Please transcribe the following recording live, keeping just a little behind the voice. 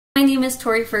My name is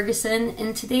Tori Ferguson,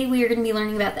 and today we are going to be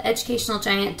learning about the educational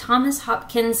giant Thomas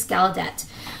Hopkins Gallaudet.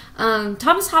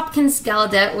 Thomas Hopkins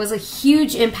Gallaudet was a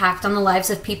huge impact on the lives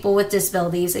of people with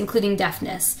disabilities, including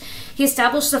deafness. He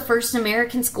established the first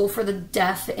American school for the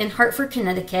deaf in Hartford,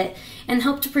 Connecticut, and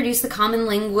helped to produce the common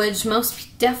language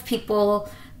most deaf people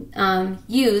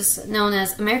use, known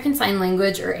as American Sign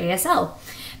Language, or ASL.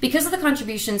 Because of the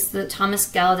contributions that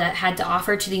Thomas Gallaudet had to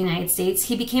offer to the United States,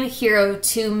 he became a hero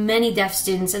to many deaf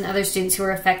students and other students who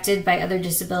were affected by other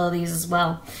disabilities as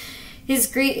well. He's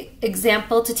a great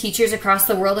example to teachers across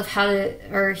the world of how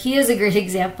to, he is a great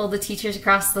example to teachers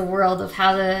across the world of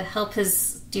how to help his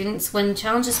students when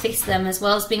challenges face them, as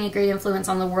well as being a great influence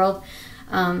on the world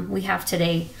we have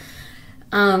today.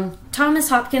 Thomas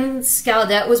Hopkins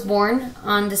Gallaudet was born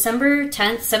on December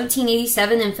 10th,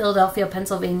 1787 in Philadelphia,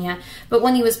 Pennsylvania. But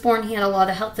when he was born, he had a lot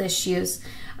of health issues.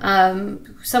 Some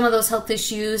of those health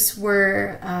issues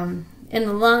were in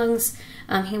the lungs.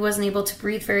 He wasn't able to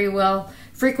breathe very well,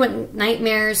 frequent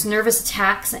nightmares, nervous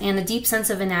attacks, and a deep sense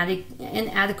of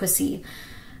inadequacy.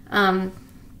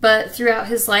 But throughout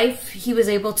his life, he was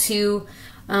able to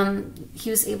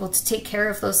take care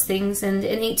of those things, and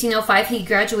in 1805 he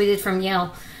graduated from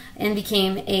Yale and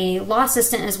became a law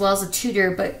assistant as well as a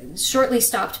tutor, but shortly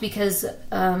stopped because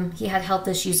he had health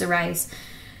issues arise.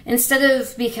 Instead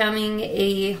of becoming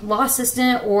a law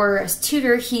assistant or a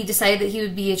tutor, he decided that he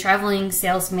would be a traveling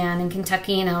salesman in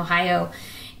Kentucky and Ohio.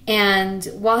 And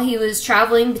while he was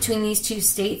traveling between these two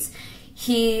states,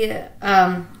 he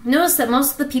noticed that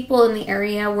most of the people in the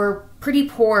area were pretty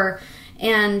poor,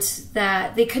 and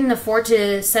that they couldn't afford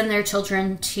to send their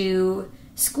children to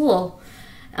school,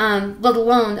 let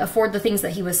alone afford the things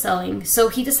that he was selling. So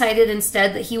he decided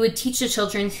instead that he would teach the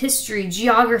children history,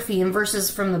 geography, and verses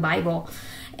from the Bible.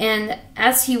 And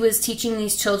as he was teaching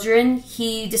these children,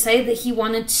 he decided that he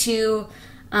wanted to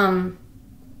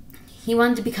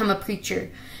become a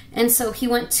preacher. And so he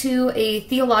went to a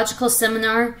theological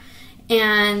seminar,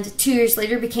 and 2 years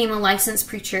later became a licensed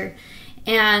preacher.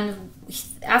 And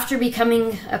after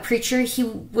becoming a preacher, he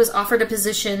was offered a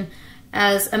position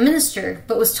as a minister,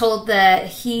 but was told that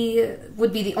he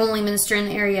would be the only minister in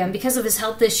the area. And because of his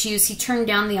health issues, he turned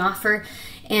down the offer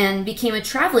and became a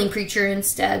traveling preacher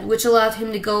instead, which allowed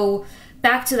him to go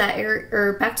back to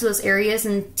back to those areas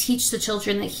and teach the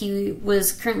children that he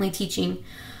was currently teaching.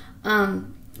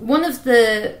 One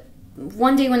day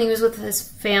when he was with his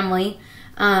family,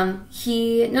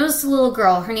 he noticed a little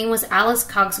girl. Her name was Alice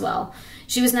Cogswell.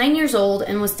 She was 9 years old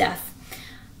and was deaf.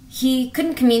 He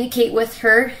couldn't communicate with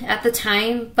her at the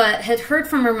time, but had heard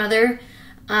from her mother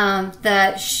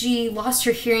that she lost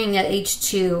her hearing at age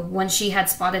 2 when she had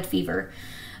spotted fever.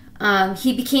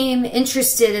 He became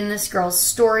interested in this girl's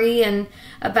story and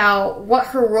about what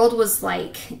her world was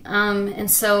like. And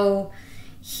so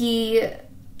he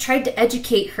tried to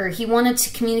educate her. He wanted to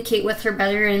communicate with her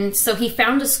better, and so he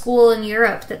found a school in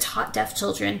Europe that taught deaf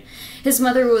children.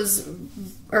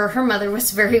 Her mother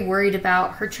was very worried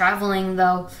about her traveling,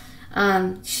 though.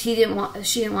 She didn't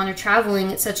want her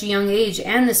traveling at such a young age,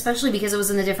 and especially because it was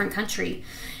in a different country.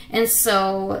 And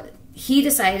so he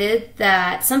decided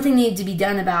that something needed to be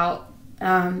done about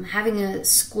having a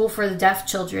school for the deaf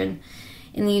children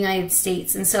in the United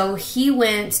States. And so he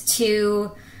went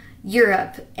to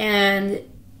Europe, and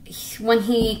when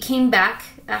he came back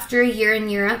after a year in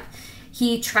Europe,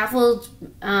 he traveled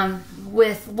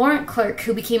with Laurent Clerc,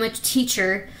 who became a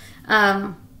teacher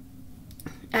at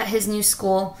his new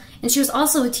school. And she was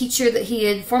also a teacher that he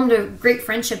had formed a great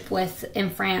friendship with in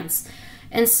France.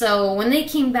 And so when they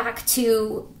came back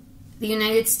to the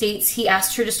United States, he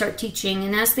asked her to start teaching.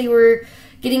 And as they were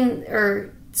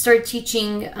started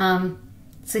teaching,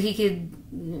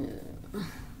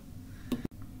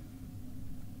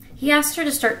 he asked her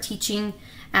to start teaching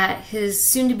at his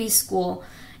soon-to-be school.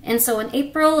 And so in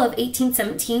April of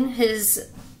 1817, his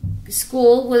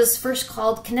school was first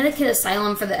called Connecticut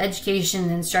Asylum for the Education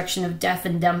and Instruction of Deaf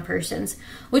and Dumb Persons,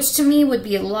 which to me would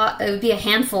be it would be a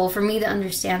handful for me to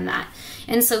understand that.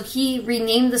 And so he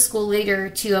renamed the school later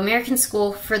to American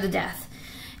School for the Deaf.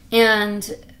 And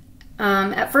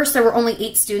at first there were only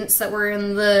 8 students that were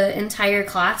in the entire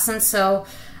class, and so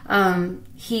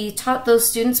he taught those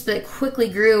students, but it quickly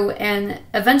grew and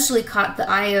eventually caught the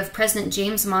eye of President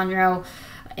James Monroe,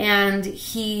 and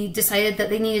he decided that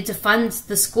they needed to fund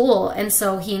the school, and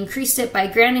so he increased it by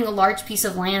granting a large piece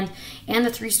of land and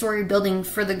a 3-story building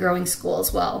for the growing school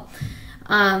as well.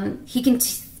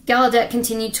 Gallaudet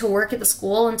continued to work at the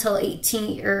school until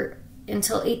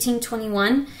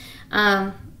 1821,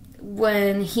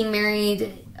 when he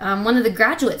married one of the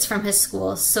graduates from his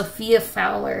school, Sophia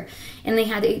Fowler, and they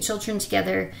had 8 children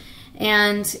together.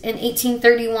 And in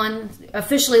 1831,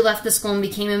 officially left the school and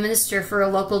became a minister for a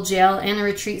local jail and a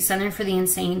retreat center for the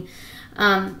insane.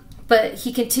 But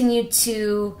he continued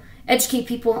to educate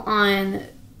people on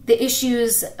the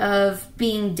issues of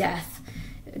being deaf.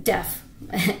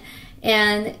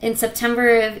 And in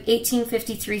September of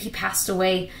 1853, he passed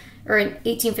away, or in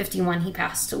 1851, he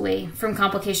passed away from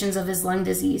complications of his lung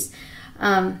disease.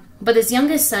 But his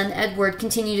youngest son, Edward,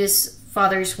 continued his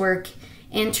father's work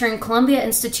and turned Columbia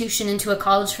Institution into a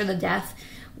college for the deaf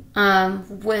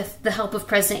with the help of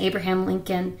President Abraham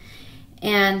Lincoln.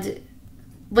 And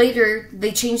later,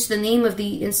 they changed the name of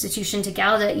the institution to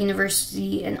Gallaudet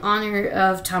University in honor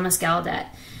of Thomas Gallaudet.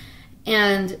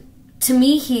 And to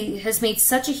me, he has made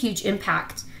such a huge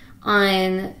impact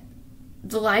on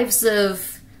the lives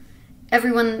of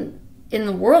everyone in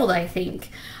the world, I think.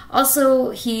 Also,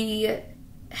 he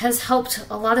has helped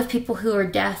a lot of people who are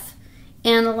deaf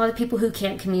and a lot of people who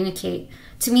can't communicate.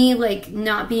 To me, like,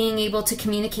 not being able to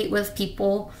communicate with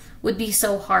people would be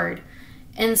so hard.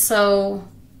 And so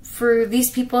for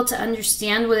these people to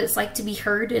understand what it's like to be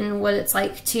heard and what it's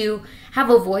like to have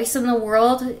a voice in the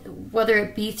world, whether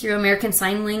it be through American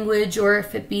Sign Language or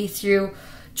if it be through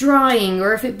drawing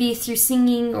or if it be through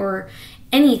singing or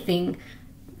anything,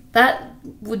 that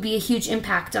would be a huge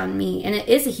impact on me, and it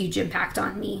is a huge impact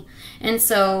on me. And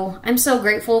so I'm so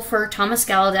grateful for Thomas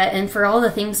Gallaudet and for all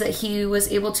the things that he was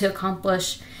able to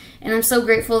accomplish. And I'm so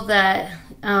grateful that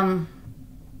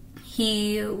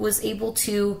he was able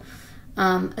to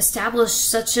establish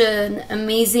such an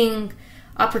amazing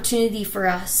opportunity for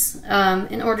us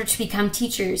in order to become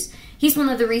teachers. He's one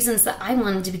of the reasons that I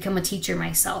wanted to become a teacher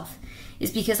myself,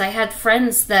 is because I had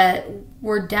friends that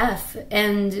were deaf,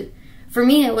 and for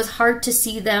me it was hard to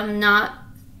see them not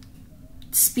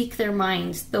speak their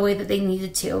mind the way that they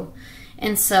needed to.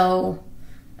 And so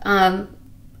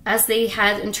as they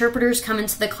had interpreters come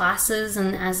into the classes,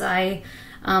 and as I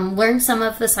learned some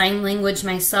of the sign language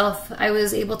myself, I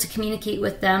was able to communicate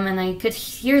with them, and I could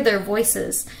hear their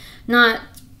voices, not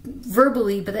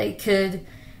verbally, but I could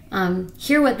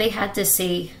hear what they had to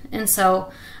say. And so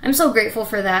I'm so grateful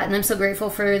for that, and I'm so grateful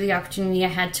for the opportunity I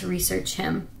had to research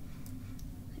him.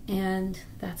 And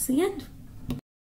that's the end.